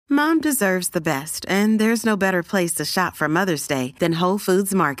Mom deserves the best, and there's no better place to shop for Mother's Day than Whole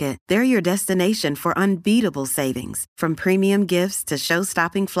Foods Market. They're your destination for unbeatable savings, from premium gifts to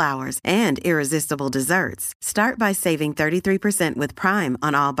show-stopping flowers and irresistible desserts. Start by saving 33% with Prime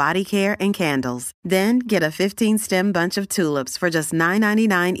on all body care and candles. Then get a 15-stem bunch of tulips for just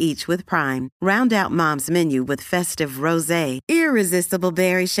 $9.99 each with Prime. Round out Mom's menu with festive rosé, irresistible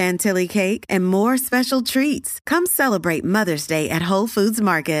berry chantilly cake, and more special treats. Come celebrate Mother's Day at Whole Foods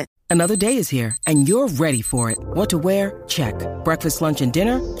Market. Another day is here, and you're ready for it. What to wear? Check. Breakfast, lunch, and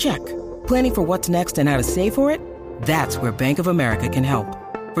dinner? Check. Planning for what's next and how to save for it? That's where Bank of America can help.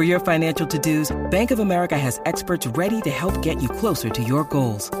 For your financial to-dos, Bank of America has experts ready to help get you closer to your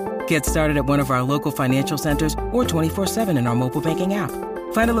goals. Get started at one of our local financial centers or 24/7 in our mobile banking app.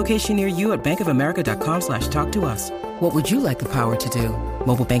 Find a location near you at bankofamerica.com/talktous. What would you like the power to do?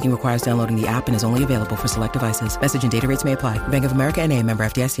 Mobile banking requires downloading the app and is only available for select devices. Message and data rates may apply. Bank of America N.A., member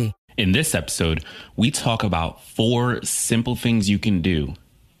FDIC. In this episode, we talk about 4 simple things you can do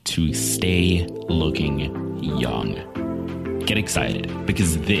to stay looking young. Get excited,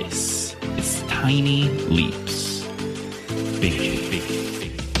 because this is Tiny Leaps. Big.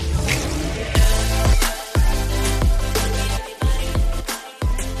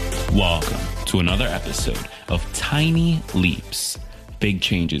 Welcome to another episode of Tiny Leaps, Big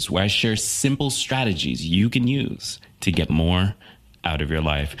Changes, where I share simple strategies you can use to get more out of your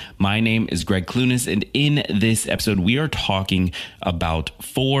life. My name is Greg Clunis, and in this episode, we are talking about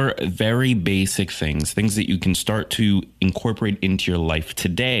 4 very basic things that you can start to incorporate into your life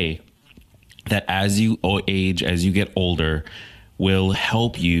today that as you age, as you get older, will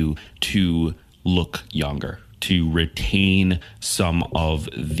help you to look younger, to retain some of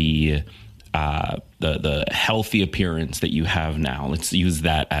the healthy appearance that you have now. Let's use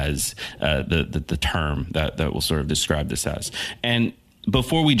that as the term that will sort of describe this as. And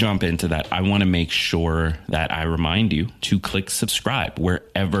before we jump into that, I want to make sure that I remind you to click subscribe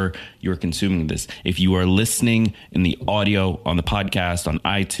wherever you're consuming this. If you are listening in the audio on the podcast, on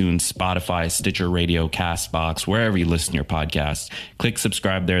iTunes, Spotify, Stitcher Radio, Castbox, wherever you listen to your podcast, click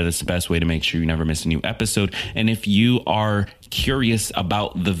subscribe there. That's the best way to make sure you never miss a new episode. And if you are curious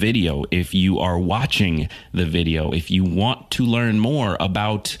about the video, if you are watching the video, if you want to learn more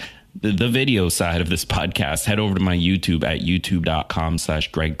about the video side of this podcast, head over to my YouTube at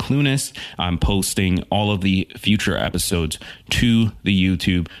youtube.com/Greg Clunis. I'm posting all of the future episodes to the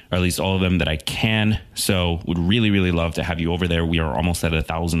YouTube, or at least all of them that I can. So would really, really love to have you over there. We are almost at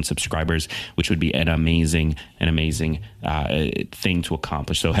 1,000 subscribers, which would be an amazing thing to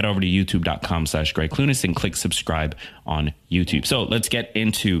accomplish. So head over to youtube.com/Greg Clunis and click subscribe on YouTube. So let's get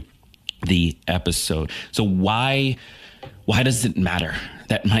into the episode. So why does it matter?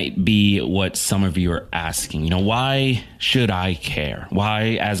 That might be what some of you are asking. Why should I care?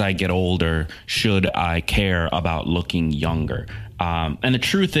 Why, as I get older, should I care about looking younger? And the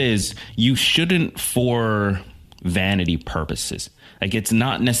truth is, you shouldn't for vanity purposes. Like, it's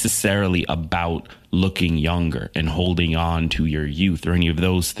not necessarily about looking younger and holding on to your youth or any of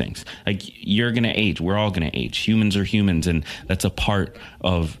those things. Like, you're going to age. We're all going to age. Humans are humans. And that's a part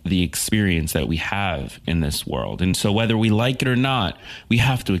of the experience that we have in this world. And so whether we like it or not, we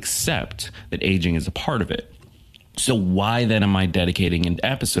have to accept that aging is a part of it. So why then am I dedicating an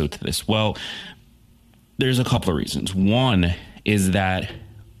episode to this? Well, there's a couple of reasons. One is that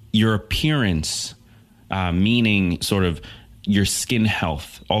your appearance, meaning sort of your skin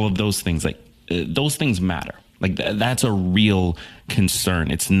health, all of those things, like those things matter. Like that's a real concern.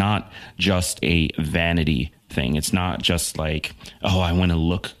 It's not just a vanity thing. It's not just like, oh, I want to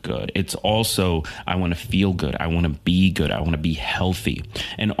look good. It's also, I want to feel good. I want to be good. I want to be healthy.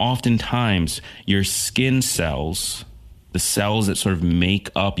 And oftentimes your skin cells, the cells that sort of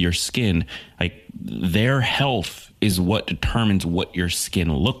make up your skin, like their health is what determines what your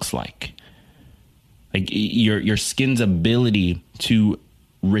skin looks like. Like your skin's ability to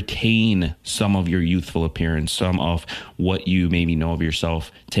retain some of your youthful appearance, some of what you maybe know of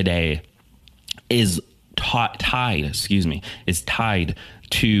yourself today is tied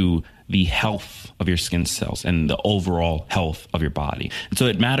to the health of your skin cells and the overall health of your body. And so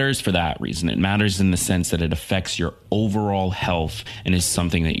it matters for that reason. It matters in the sense that it affects your overall health and is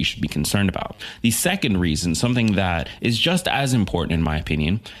something that you should be concerned about. The second reason, something that is just as important in my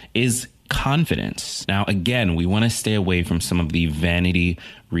opinion, is confidence. Now, again, we want to stay away from some of the vanity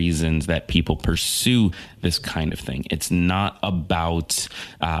reasons that people pursue this kind of thing. It's not about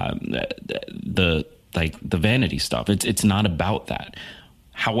the vanity stuff. It's not about that.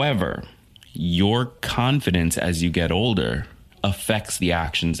 However, your confidence as you get older affects the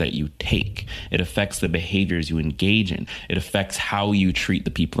actions that you take. It affects the behaviors you engage in. It affects how you treat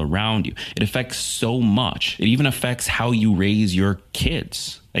the people around you. It affects so much. It even affects how you raise your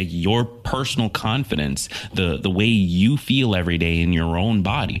kids. Like your personal confidence, the way you feel every day in your own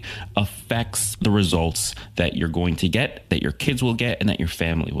body affects the results that you're going to get, that your kids will get, and that your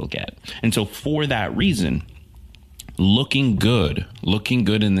family will get. And so for that reason, looking good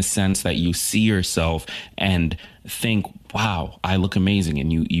in the sense that you see yourself and think, wow, I look amazing,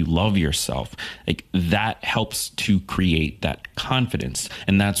 and you love yourself, like that helps to create that confidence.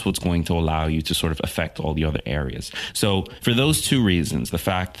 And that's what's going to allow you to sort of affect all the other areas. So for those two reasons, the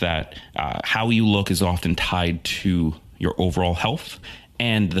fact that how you look is often tied to your overall health,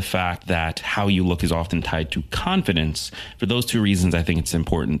 and the fact that how you look is often tied to confidence, for those two reasons, I think it's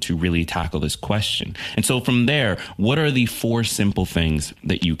important to really tackle this question. And so from there, what are the 4 simple things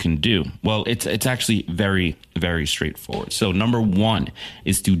that you can do? Well, it's actually very, very straightforward. So number 1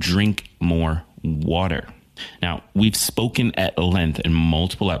 is to drink more water. Now, we've spoken at length in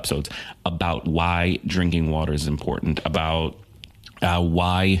multiple episodes about why drinking water is important, about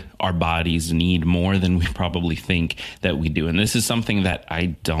why our bodies need more than we probably think that we do. And this is something that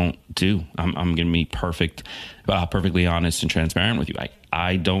I don't do. I'm going to be perfectly honest and transparent with you.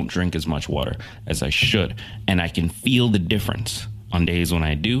 I don't drink as much water as I should. And I can feel the difference on days when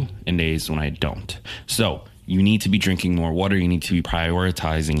I do and days when I don't. So you need to be drinking more water. You need to be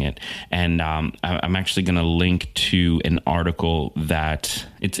prioritizing it. And I'm actually going to link to an article that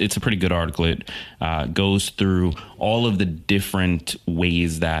it's a pretty good article. It goes through all of the different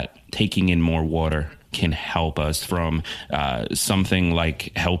ways that taking in more water can help us, from something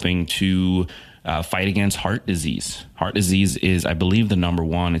like helping to fight against heart disease. Heart disease is, I believe, the number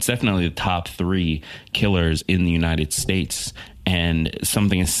 1. It's definitely the top 3 killers in the United States. And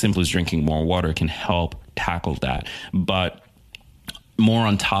something as simple as drinking more water can help tackle that. But more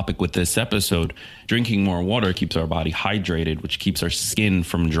on topic with this episode, drinking more water keeps our body hydrated, which keeps our skin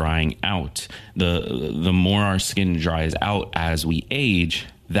from drying out. The more our skin dries out as we age,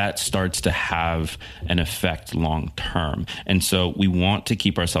 that starts to have an effect long term. And so we want to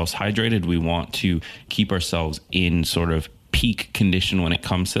keep ourselves hydrated. We want to keep ourselves in sort of peak condition when it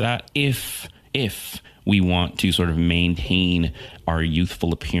comes to that, if we want to sort of maintain our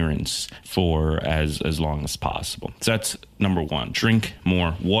youthful appearance for as long as possible. So that's number 1. Drink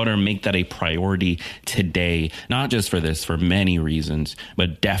more water. Make that a priority today, not just for this, for many reasons,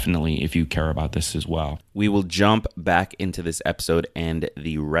 but definitely if you care about this as well. We will jump back into this episode and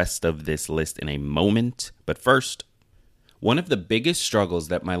the rest of this list in a moment. But first, one of the biggest struggles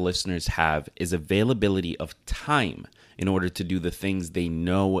that my listeners have is availability of time in order to do the things they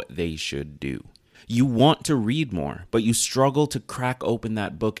know they should do. You want to read more, but you struggle to crack open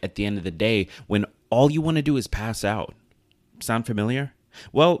that book at the end of the day when all you want to do is pass out. Sound familiar?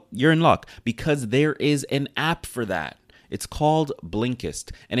 Well, you're in luck, because there is an app for that. It's called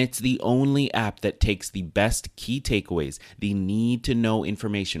Blinkist, and it's the only app that takes the best key takeaways, the need-to-know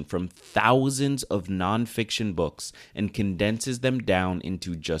information from thousands of nonfiction books, and condenses them down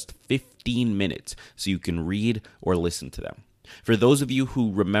into just 15 minutes so you can read or listen to them. For those of you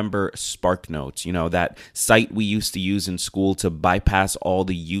who remember SparkNotes, that site we used to use in school to bypass all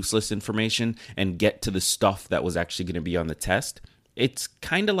the useless information and get to the stuff that was actually going to be on the test, it's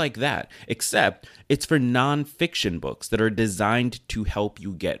kind of like that, except it's for nonfiction books that are designed to help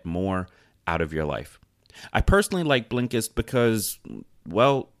you get more out of your life. I personally like Blinkist because,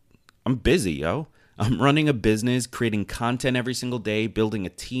 well, I'm busy, yo. I'm running a business, creating content every single day, building a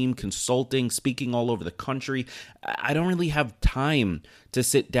team, consulting, speaking all over the country. I don't really have time to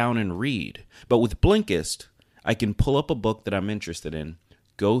sit down and read. But with Blinkist, I can pull up a book that I'm interested in,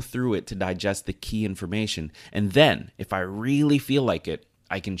 go through it to digest the key information, and then, if I really feel like it,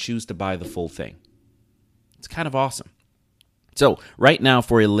 I can choose to buy the full thing. It's kind of awesome. So right now,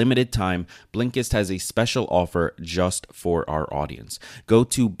 for a limited time, Blinkist has a special offer just for our audience. Go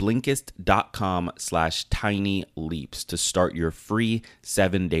to Blinkist.com/tinyleaps to start your free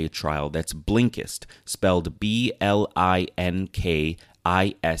 7-day trial. That's Blinkist, spelled Blinkist.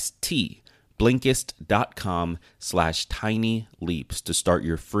 Blinkist.com/tinyleaps to start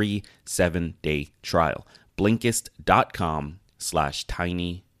your free 7-day trial.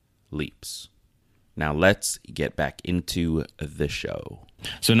 Blinkist.com/tinyleaps. Now let's get back into the show.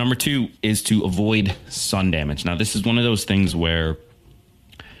 So number 2 is to avoid sun damage. Now this is one of those things where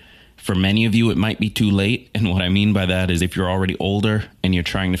For many of you, it might be too late. And what I mean by that is if you're already older and you're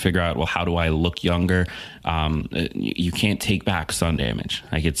trying to figure out, well, how do I look younger? You can't take back sun damage.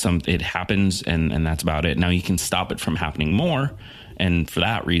 Like it happens and that's about it. Now you can stop it from happening more. And for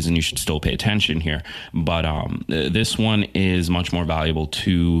that reason, you should still pay attention here. But this one is much more valuable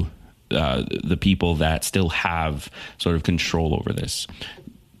to the people that still have sort of control over this.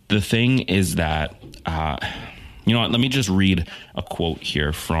 The thing is that... you know what? Let me just read a quote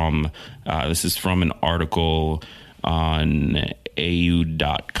here from, this is from an article on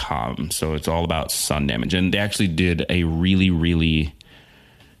AU.com. So it's all about sun damage. And they actually did a really, really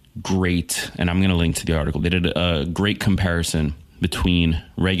great, and I'm going to link to the article. They did a great comparison between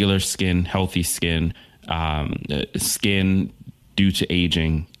regular skin, healthy skin, skin due to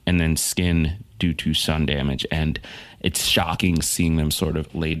aging, and then skin due to sun damage. And it's shocking seeing them sort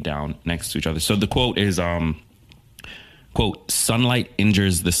of laid down next to each other. So the quote is... quote, sunlight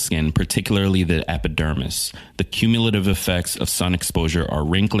injures the skin, particularly the epidermis. The cumulative effects of sun exposure are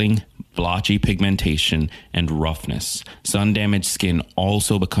wrinkling, blotchy pigmentation, and roughness. Sun-damaged skin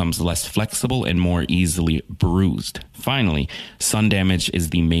also becomes less flexible and more easily bruised. Finally, sun damage is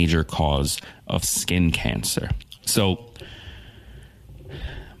the major cause of skin cancer. So,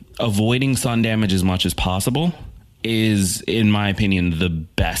 avoiding sun damage as much as possible is, in my opinion, the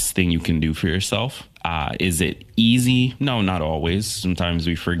best thing you can do for yourself. Is it easy? No, not always. Sometimes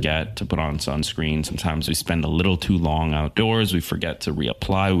we forget to put on sunscreen. Sometimes we spend a little too long outdoors. We forget to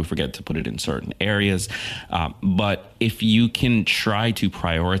reapply. We forget to put it in certain areas. But if you can try to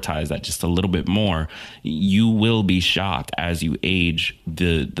prioritize that just a little bit more, you will be shocked as you age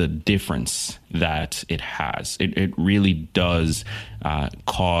the difference that it has. It really does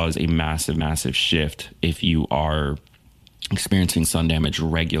cause a massive, massive shift if you are experiencing sun damage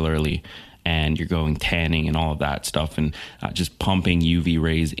regularly and you're going tanning and all of that stuff and just pumping UV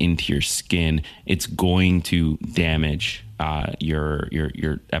rays into your skin. It's going to damage your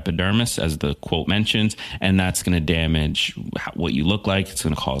epidermis, as the quote mentions, and that's going to damage what you look like. It's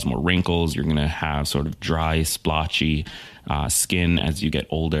going to cause more wrinkles. You're going to have sort of dry, splotchy skin as you get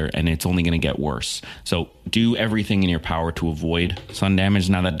older, and it's only going to get worse. So do everything in your power to avoid sun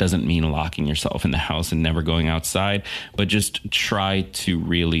damage. Now, that doesn't mean locking yourself in the house and never going outside, but just try to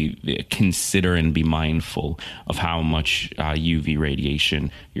really consider and be mindful of how much UV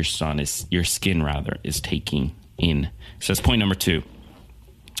radiation your skin is taking in. So that's point number 2.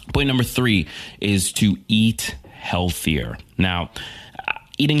 Point number 3 is to eat healthier. Now,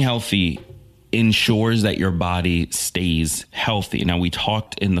 eating healthy ensures that your body stays healthy. Now, we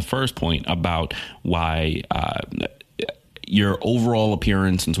talked in the first point about why your overall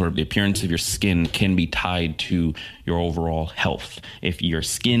appearance and sort of the appearance of your skin can be tied to your overall health. If your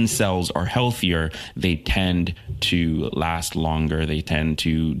skin cells are healthier, they tend to last longer. They tend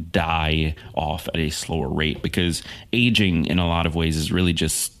to die off at a slower rate, because aging in a lot of ways is really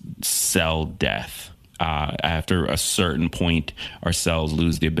just cell death. After a certain point, our cells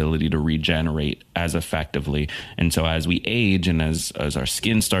lose the ability to regenerate as effectively. And so as we age and as our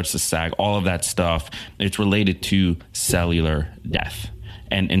skin starts to sag, all of that stuff, it's related to cellular death.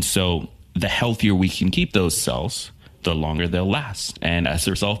 And so the healthier we can keep those cells, the longer they'll last. And as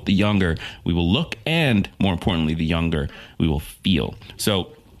a result, the younger we will look, and more importantly, the younger we will feel.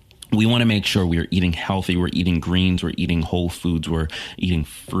 So we want to make sure we are eating healthy. We're eating greens. We're eating whole foods. We're eating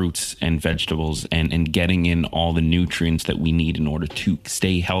fruits and vegetables and getting in all the nutrients that we need in order to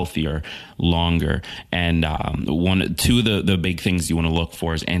stay healthier longer. And two of the big things you want to look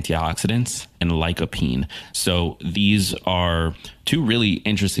for is antioxidants and lycopene. So these are two really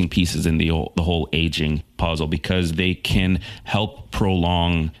interesting pieces in the whole aging puzzle, because they can help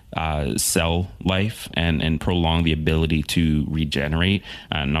prolong cell life and prolong the ability to regenerate.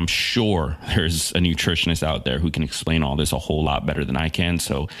 And I'm sure there's a nutritionist out there who can explain all this a whole lot better than I can.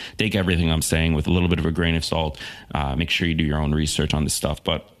 So take everything I'm saying with a little bit of a grain of salt. Make sure you do your own research on this stuff.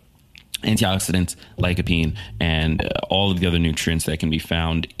 But antioxidants, lycopene, and all of the other nutrients that can be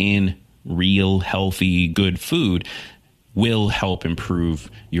found in real, healthy, good food will help improve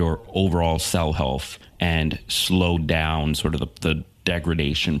your overall cell health and slow down sort of the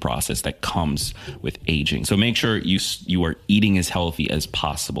degradation process that comes with aging. So make sure you are eating as healthy as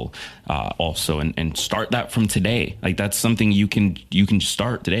possible also, and start that from today. Like, that's something you can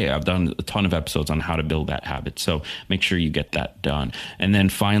start today. I've done a ton of episodes on how to build that habit. So make sure you get that done. And then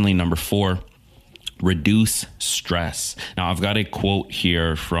finally, number 4, reduce stress. Now, I've got a quote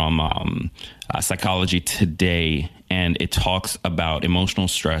here from Psychology Today, and it talks about emotional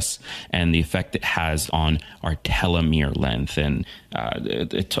stress and the effect it has on our telomere length. And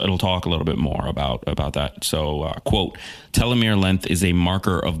it'll talk a little bit more about that. So, quote, telomere length is a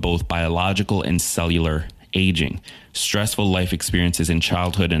marker of both biological and cellular aging. Stressful life experiences in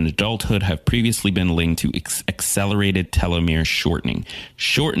childhood and adulthood have previously been linked to accelerated telomere shortening.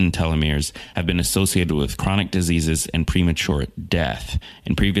 Shortened telomeres have been associated with chronic diseases and premature death.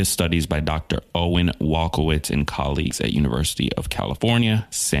 In previous studies by Dr. Owen Walkowitz and colleagues at University of California,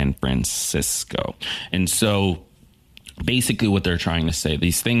 San Francisco. And so basically what they're trying to say,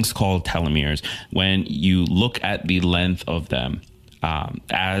 these things called telomeres, when you look at the length of them,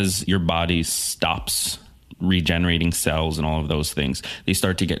 as your body stops regenerating cells and all of those things, they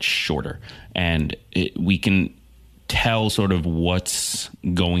start to get shorter. And we can tell sort of what's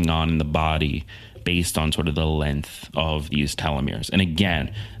going on in the body based on sort of the length of these telomeres. And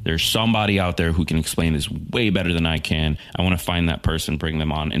again, there's somebody out there who can explain this way better than I can. I want to find that person, bring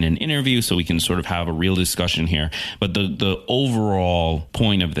them on in an interview so we can sort of have a real discussion here. But the overall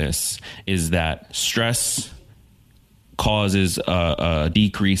point of this is that stress causes a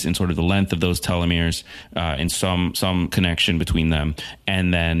decrease in sort of the length of those telomeres, and some connection between them.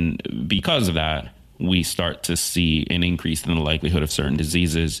 And then because of that, we start to see an increase in the likelihood of certain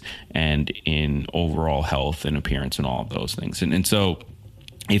diseases and in overall health and appearance and all of those things. And so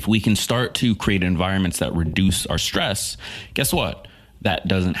if we can start to create environments that reduce our stress, guess what? That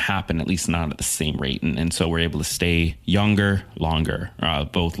doesn't happen, at least not at the same rate. And so we're able to stay younger, longer,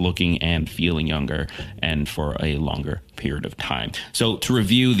 both looking and feeling younger, and for a longer period of time. So to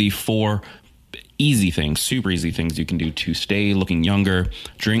review the 4 easy things, super easy things you can do to stay looking younger: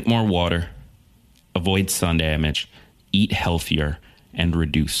 drink more water, avoid sun damage, eat healthier, and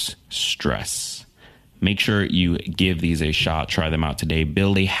reduce stress. Make sure you give these a shot. Try them out today.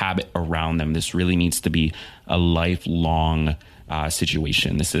 Build a habit around them. This really needs to be a lifelong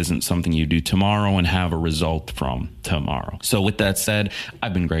situation. This isn't something you do tomorrow and have a result from tomorrow. So with that said,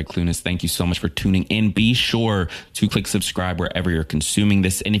 I've been Greg Clunis. Thank you so much for tuning in. Be sure to click subscribe wherever you're consuming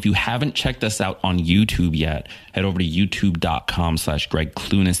this. And if you haven't checked us out on YouTube yet, head over to youtube.com/Greg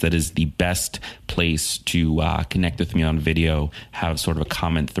Clunis. That is the best place to connect with me on video, have sort of a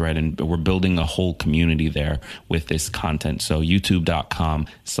comment thread, and we're building a whole community there with this content. So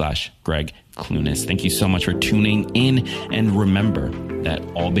youtube.com/Greg Clunis. Thank you so much for tuning in, and remember that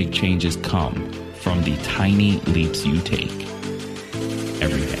all big changes come from the tiny leaps you take